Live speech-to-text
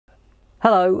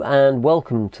Hello and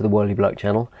welcome to the Whirly Bloke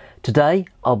channel. Today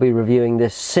I'll be reviewing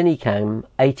this Cinecan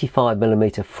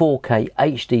 85mm 4K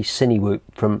HD cinewhoop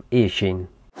from Eachine.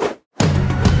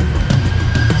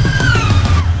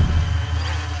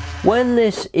 When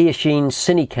this Eachine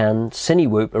Cinecan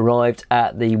cinewhoop arrived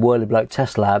at the Whirly Bloke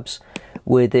test labs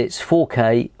with its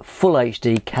 4K Full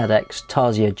HD Caddx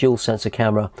Tarsier dual sensor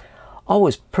camera, I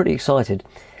was pretty excited.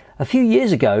 A few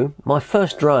years ago, my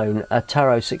first drone, a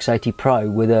Taro 680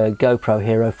 Pro with a GoPro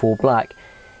Hero 4 Black,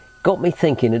 got me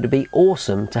thinking it'd be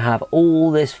awesome to have all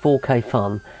this 4K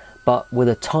fun, but with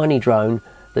a tiny drone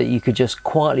that you could just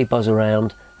quietly buzz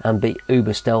around and be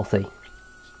uber stealthy.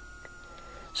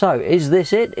 So, is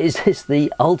this it? Is this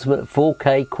the ultimate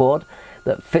 4K quad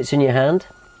that fits in your hand?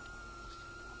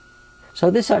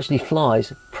 So this actually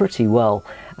flies pretty well,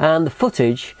 and the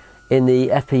footage in the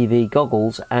FPV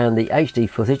goggles and the HD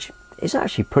footage is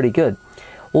actually pretty good.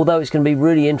 Although it's going to be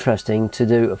really interesting to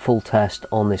do a full test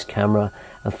on this camera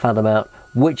and fathom out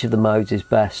which of the modes is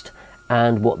best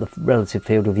and what the relative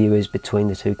field of view is between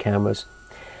the two cameras.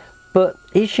 But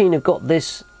Eachine have got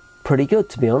this pretty good,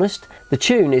 to be honest. The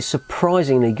tune is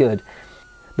surprisingly good.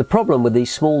 The problem with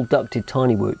these small ducted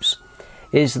tiny whoops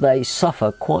is they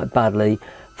suffer quite badly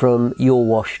from yaw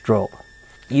wash drop.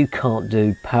 You can't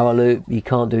do power loop, you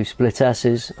can't do split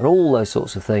S's and all those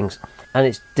sorts of things, and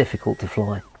it's difficult to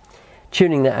fly.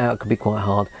 Tuning that out could be quite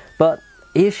hard, but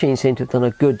Eachine seem to have done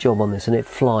a good job on this and it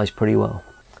flies pretty well.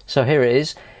 So here it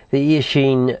is, the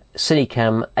Eachine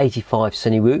Cinecan 85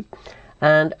 cinewhoop,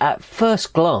 and at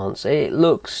first glance it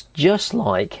looks just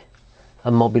like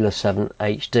a Mobula 7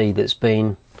 HD that's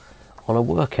been on a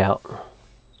workout.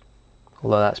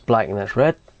 Although that's black and that's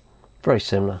red, very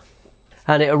similar.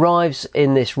 And it arrives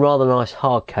in this rather nice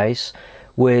hard case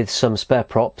with some spare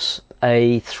props,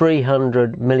 a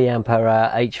 300 mAh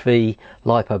HV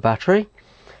Lipo battery.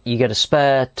 You get a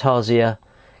spare Tarsier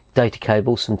data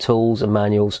cable, some tools and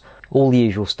manuals, all the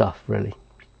usual stuff really.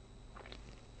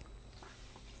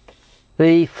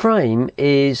 The frame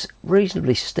is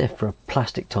reasonably stiff for a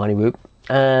plastic tiny whoop,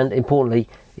 and importantly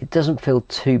it doesn't feel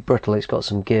too brittle. It's got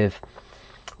some give,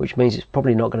 which means it's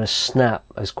probably not going to snap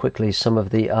as quickly as some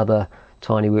of the other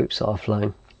tiny whoops that I've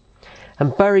flown.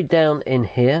 And buried down in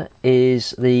here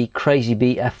is the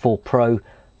CrazyBee F4 Pro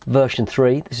version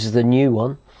 3. This is the new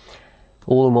one,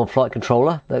 all-in-one flight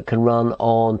controller that can run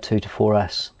on 2 to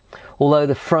 4S. Although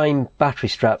the frame battery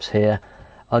straps here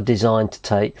are designed to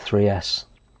take 3S.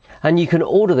 And you can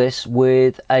order this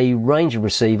with a range of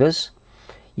receivers.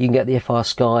 You can get the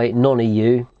Frsky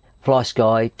non-EU,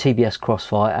 Flysky, TBS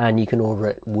Crossfire, and you can order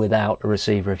it without a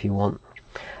receiver if you want.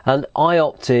 And I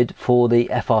opted for the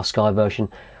Frsky version,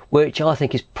 which I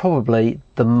think is probably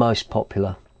the most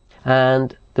popular.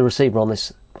 And the receiver on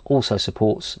this also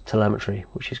supports telemetry,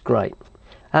 which is great.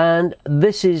 And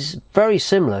this is very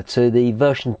similar to the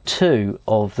version 2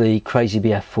 of the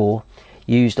CrazyBee F4,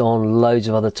 used on loads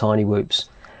of other tiny whoops.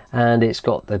 And it's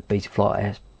got the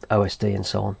Betaflight OSD and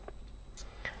so on.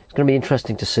 It's going to be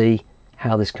interesting to see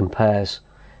how this compares.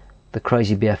 The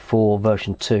CrazyBee F4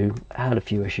 version 2 had a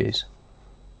few issues.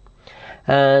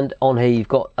 And on here you've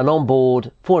got an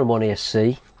onboard 4-in-1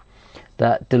 ESC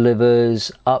that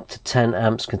delivers up to 10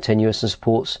 amps continuous and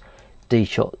supports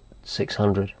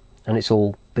Dshot600, and it's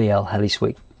all BL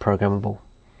HeliSuite programmable,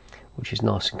 which is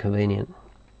nice and convenient.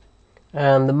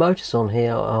 And the motors on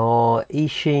here are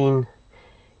Eachine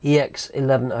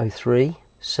EX1103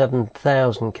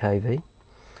 7000 kV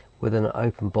with an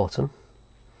open bottom,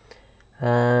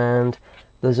 and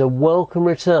there's a welcome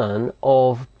return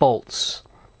of bolts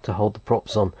to hold the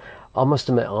props on. I must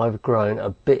admit I've grown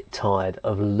a bit tired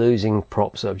of losing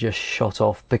props that have just shot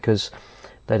off because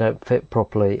they don't fit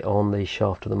properly on the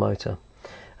shaft of the motor.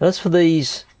 And as for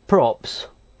these props,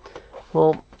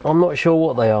 well, I'm not sure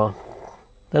what they are.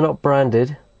 They're not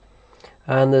branded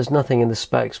and there's nothing in the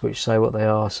specs which say what they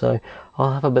are, so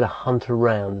I'll have a bit of hunt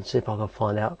around and see if I can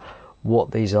find out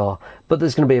what these are. But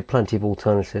there's going to be plenty of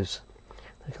alternatives.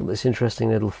 They've got this interesting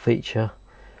little feature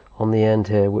on the end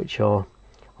here which are,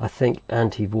 I think,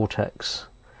 anti-vortex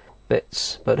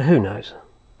bits, but who knows.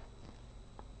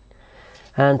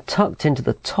 And tucked into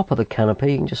the top of the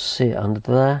canopy, you can just see it under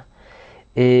there,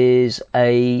 is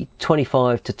a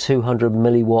 25 to 200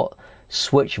 milliwatt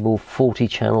switchable 40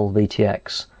 channel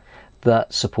VTX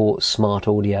that supports smart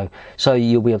audio. So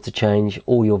you'll be able to change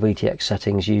all your VTX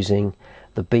settings using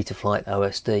the Betaflight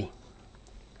OSD.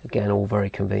 Again, all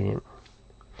very convenient.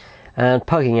 And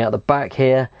poking out the back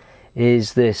here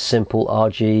is this simple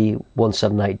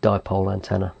RG178 dipole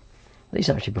antenna. These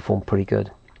actually perform pretty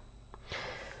good.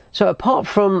 So apart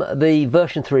from the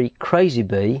version 3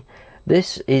 CrazyBee,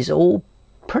 this is all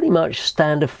pretty much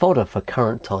standard fodder for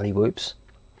current tinywhoops.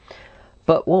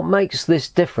 But what makes this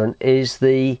different is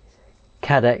the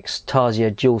Caddx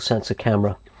Tarsier dual sensor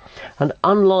camera. And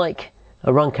unlike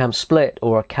a runcam split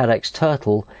or a Caddx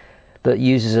Turtle that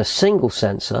uses a single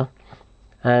sensor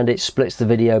and it splits the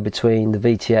video between the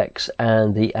VTX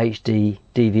and the HD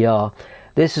DVR,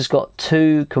 this has got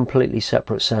two completely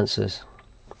separate sensors.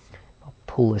 I'll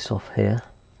pull this off here.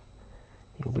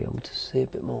 You'll be able to see a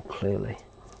bit more clearly.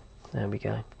 There we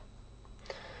go.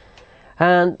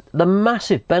 And the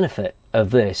massive benefit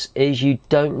of this is you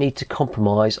don't need to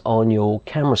compromise on your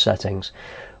camera settings.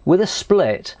 With a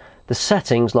split, the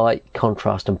settings like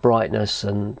contrast and brightness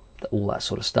and all that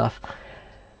sort of stuff,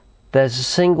 there's a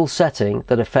single setting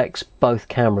that affects both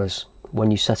cameras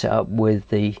when you set it up with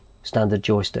the standard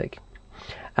joystick.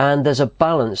 And there's a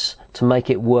balance to make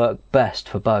it work best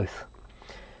for both.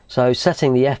 So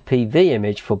setting the FPV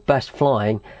image for best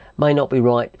flying may not be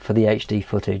right for the HD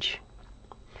footage.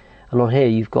 And on here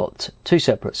you've got two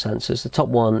separate sensors. The top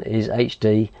one is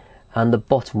HD and the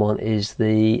bottom one is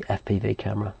the FPV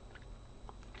camera.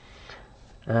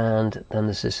 And then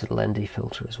there's this little ND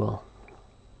filter as well.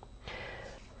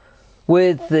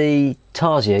 With the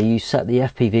Tarsier, you set the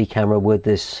FPV camera with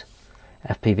this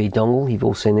FPV dongle. You've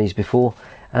all seen these before,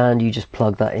 and you just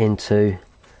plug that into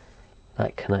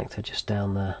that connector just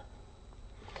down there.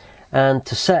 And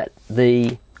to set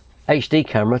the HD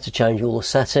camera, to change all the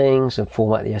settings and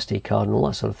format the SD card and all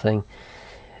that sort of thing,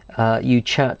 you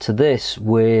chat to this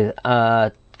with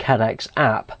a Caddx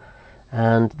app,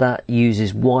 and that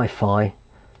uses Wi-Fi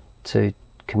to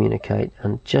communicate.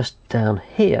 And just down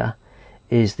here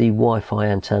is the Wi-Fi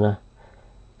antenna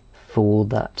for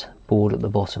that board at the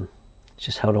bottom. It's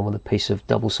just held on with a piece of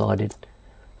double-sided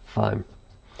foam.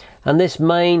 And this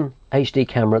main HD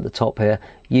camera at the top here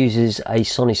uses a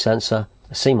Sony sensor,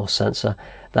 a CMOS sensor,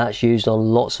 that's used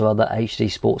on lots of other HD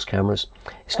sports cameras.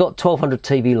 It's got 1200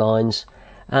 TV lines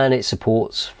and it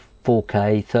supports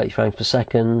 4K 30 frames per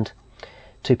second,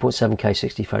 2.7K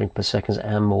 60 frames per second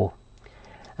and more.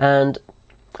 And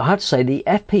I have to say the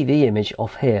FPV image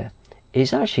off here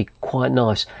is actually quite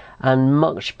nice and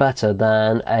much better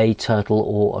than a Turtle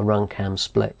or a runcam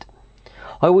split.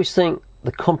 I always think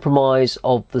the compromise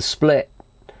of the split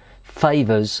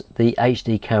favours the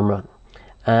HD camera,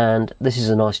 and this is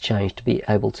a nice change to be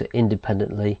able to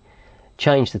independently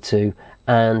change the two,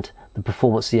 and the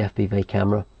performance of the FPV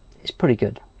camera is pretty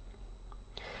good.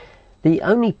 The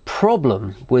only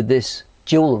problem with this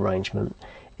dual arrangement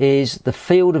is the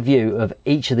field of view of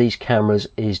each of these cameras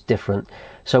is different.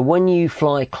 So when you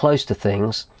fly close to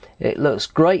things, it looks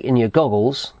great in your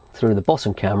goggles through the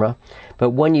bottom camera, but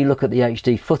when you look at the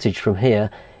HD footage from here,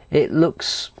 it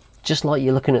looks just like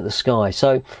you're looking at the sky.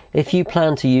 So if you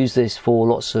plan to use this for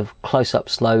lots of close-up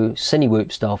slow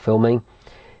cinewhoop style filming,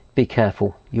 be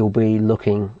careful, you'll be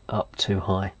looking up too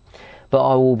high. But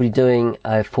I will be doing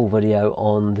a full video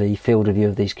on the field of view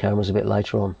of these cameras a bit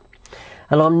later on.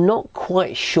 And I'm not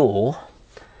quite sure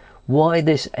why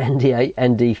this ND8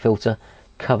 ND filter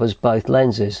covers both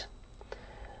lenses.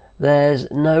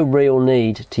 There's no real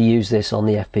need to use this on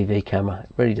the FPV camera. It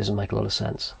really doesn't make a lot of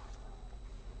sense.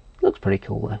 Looks pretty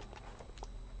cool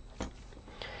though.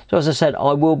 So as I said,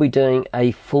 I will be doing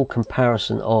a full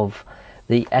comparison of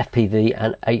the FPV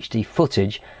and HD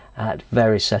footage at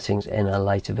various settings in a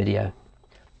later video.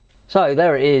 So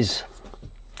there it is,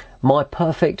 my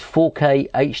perfect 4K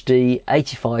HD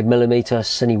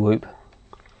 85mm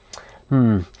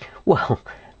cinewhoop. Well,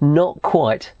 not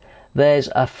quite. There's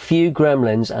a few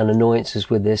gremlins and annoyances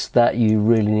with this that you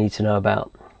really need to know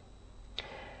about.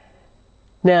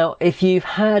 Now, if you've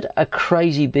had a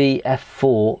CrazyBee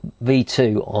F4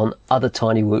 V3.0 on other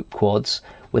tinywhoop quads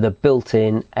with a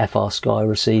built-in Frsky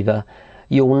receiver,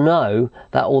 you'll know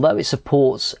that although it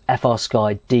supports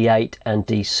Frsky D8 and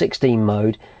D16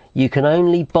 mode, you can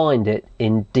only bind it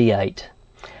in D8.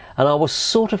 And I was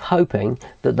sort of hoping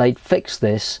that they'd fix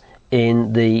this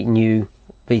in the new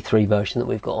V3 version that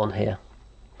we've got on here.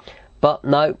 But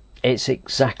no, it's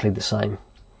exactly the same.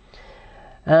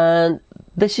 And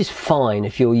this is fine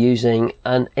if you're using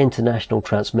an international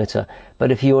transmitter,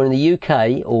 but if you're in the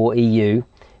UK or EU,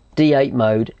 D8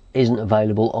 mode isn't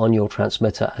available on your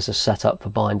transmitter as a setup for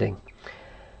binding.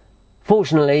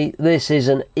 Fortunately, this is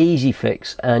an easy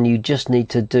fix and you just need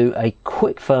to do a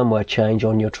quick firmware change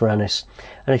on your Taranis.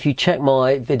 And if you check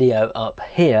my video up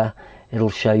here, it'll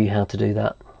show you how to do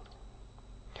that.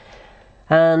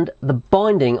 And the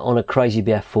binding on a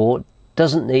CrazyBee F4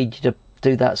 doesn't need you to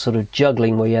do that sort of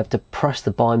juggling where you have to press the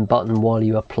bind button while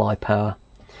you apply power,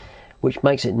 which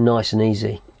makes it nice and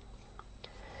easy.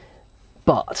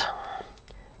 But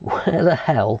where the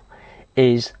hell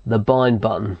is the bind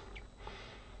button?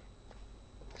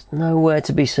 nowhere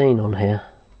to be seen on here.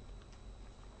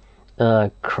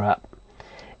 Oh crap.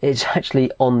 It's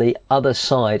actually on the other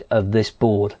side of this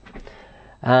board,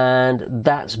 and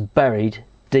that's buried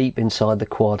deep inside the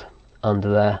quad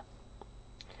under there.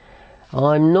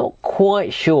 I'm not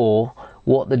quite sure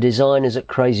what the designers at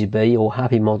CrazyBee or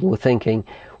Happy Model were thinking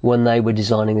when they were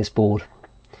designing this board.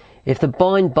 If the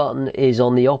bind button is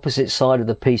on the opposite side of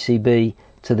the PCB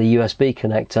to the USB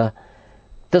connector,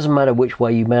 doesn't matter which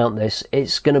way you mount this,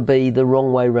 it's going to be the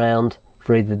wrong way round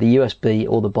for either the USB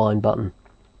or the bind button.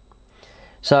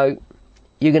 So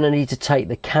you're going to need to take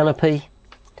the canopy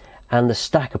and the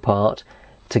stack apart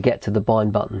to get to the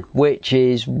bind button, which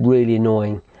is really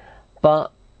annoying,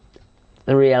 but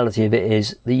the reality of it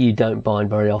is that you don't bind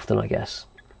very often, I guess.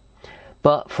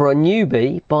 But for a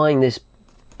newbie buying this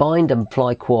bind and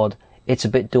fly quad, it's a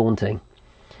bit daunting.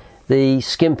 The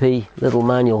skimpy little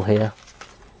manual here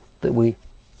that we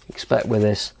expect with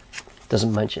this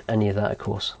doesn't mention any of that, of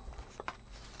course.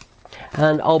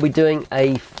 And I'll be doing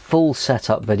a full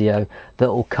setup video that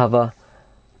will cover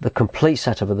the complete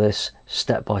setup of this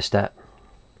step by step.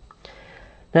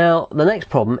 Now the next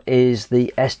problem is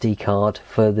the SD card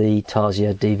for the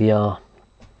Tarsier DVR.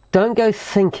 Don't go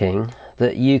thinking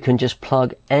that you can just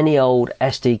plug any old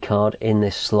SD card in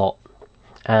this slot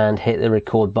and hit the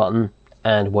record button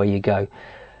and away you go.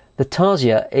 The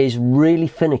Tarsier is really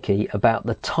finicky about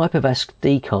the type of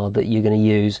SD card that you're going to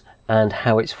use and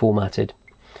how it's formatted.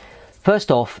 First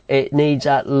off, it needs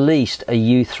at least a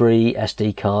U3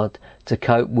 SD card to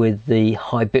cope with the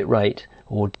high bit rate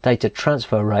or data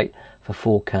transfer rate for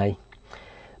 4K.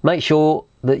 Make sure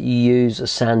that you use a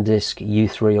SanDisk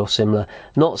U3 or similar,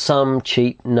 not some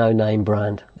cheap no-name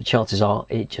brand. The chances are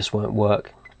it just won't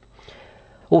work.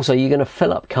 Also, you're going to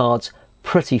fill up cards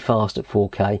pretty fast at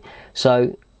 4K,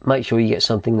 so make sure you get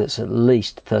something that's at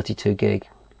least 32 gig.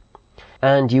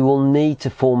 And you will need to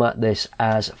format this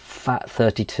as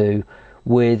FAT32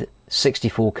 with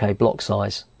 64K block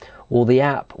size, or the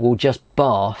app will just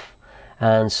barf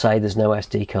and say there's no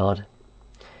SD card.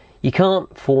 You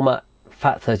can't format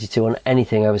FAT32 on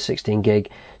anything over 16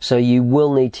 gig, so you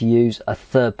will need to use a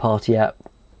third-party app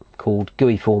called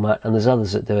GUI Format, and there's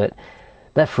others that do it.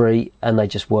 They're free and they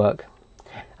just work.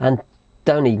 And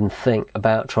don't even think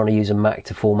about trying to use a Mac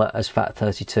to format as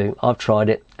FAT32. I've tried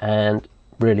it and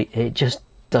really it just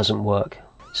doesn't work.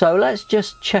 So let's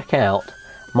just check out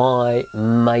my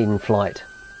maiden flight.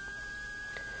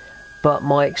 But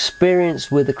my experience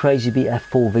with the CrazyBee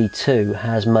F4 V3.0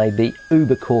 has made me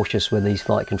uber cautious with these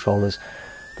flight controllers.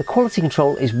 The quality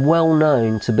control is well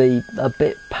known to be a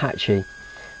bit patchy.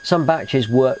 Some batches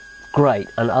work great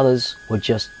and others were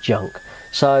just junk.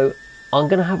 So I'm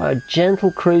going to have a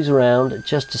gentle cruise around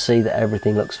just to see that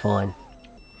everything looks fine.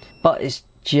 But it's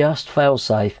just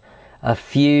fail-safe a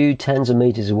few tens of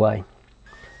meters away.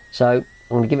 So I'm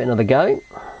going to give it another go.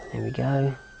 Here we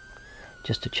go.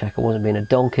 Just to check I wasn't being a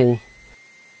donkey.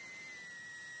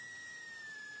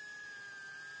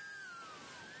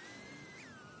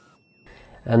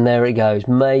 And there it goes.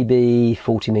 Maybe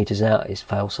 40 meters out it's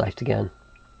fail-safe again.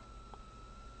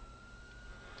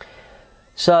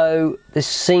 So this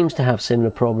seems to have similar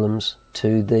problems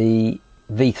to the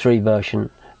V3 version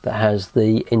that has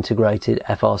the integrated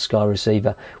Frsky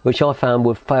receiver, which I found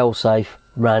would fail safe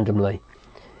randomly.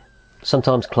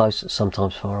 Sometimes close,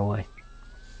 sometimes far away.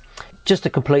 Just to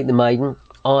complete the maiden,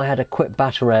 I had a quick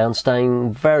bat around,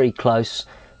 staying very close,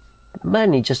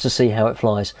 mainly just to see how it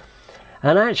flies.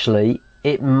 And actually,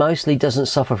 it mostly doesn't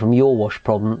suffer from yaw wash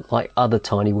problem like other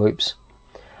tinywhoops.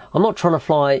 I'm not trying to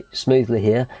fly smoothly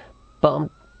here, but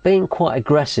I'm being quite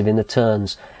aggressive in the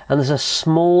turns, and there's a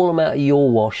small amount of yaw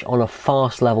wash on a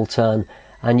fast level turn,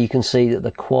 and you can see that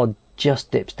the quad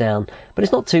just dips down, but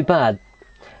it's not too bad.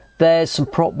 There's some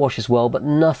prop wash as well, but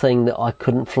nothing that I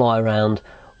couldn't fly around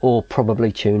or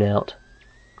probably tune out.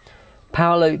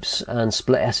 Power loops and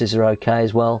split S's are okay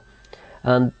as well,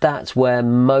 and that's where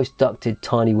most ducted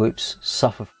tinywhoops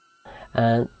suffer,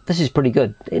 and this is pretty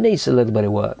good. It needs a little bit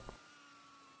of work.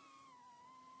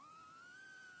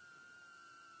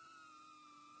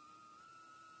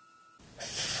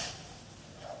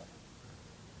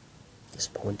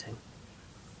 Disappointing.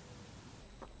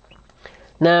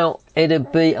 Now,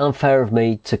 it'd be unfair of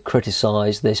me to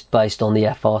criticise this based on the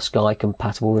Frsky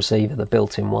compatible receiver, the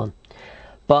built-in one,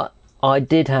 but I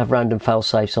did have random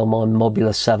fail-safes on my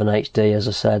Mobula 7 HD, as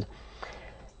I said.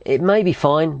 It may be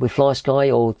fine with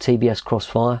Flysky or TBS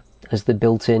Crossfire as the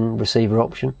built-in receiver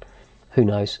option. Who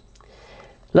knows?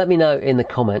 Let me know in the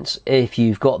comments if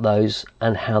you've got those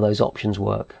and how those options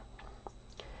work.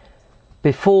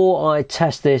 Before I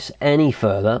test this any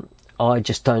further, I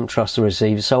just don't trust the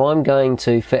receiver, so I'm going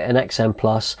to fit an XM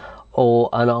Plus or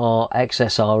an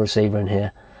XSR receiver in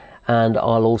here, and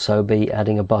I'll also be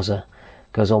adding a buzzer,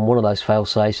 because on one of those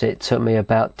fail-safes it took me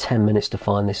about 10 minutes to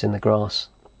find this in the grass.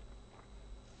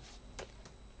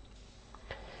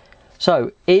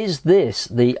 So, is this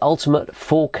the ultimate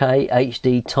 4K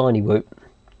HD tinywhoop?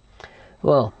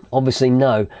 Well, obviously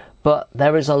no, but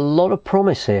there is a lot of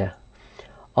promise here.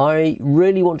 I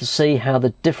really want to see how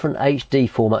the different HD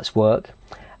formats work,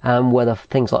 and whether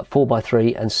things like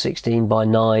 4:3 and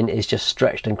 16:9 is just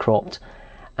stretched and cropped,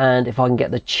 and if I can get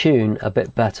the tune a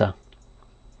bit better.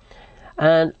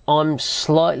 And I'm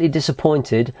slightly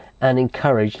disappointed and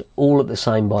encouraged all at the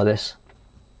same by this.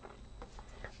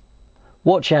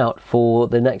 Watch out for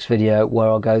the next video where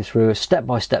I'll go through a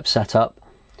step-by-step setup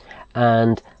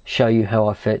and show you how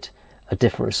I fit a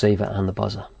different receiver and the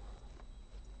buzzer.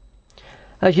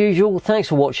 As usual, thanks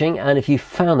for watching, and if you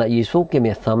found that useful, give me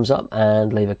a thumbs up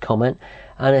and leave a comment,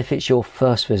 and if it's your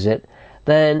first visit,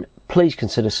 then please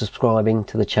consider subscribing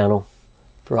to the channel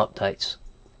for updates.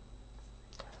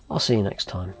 I'll see you next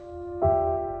time.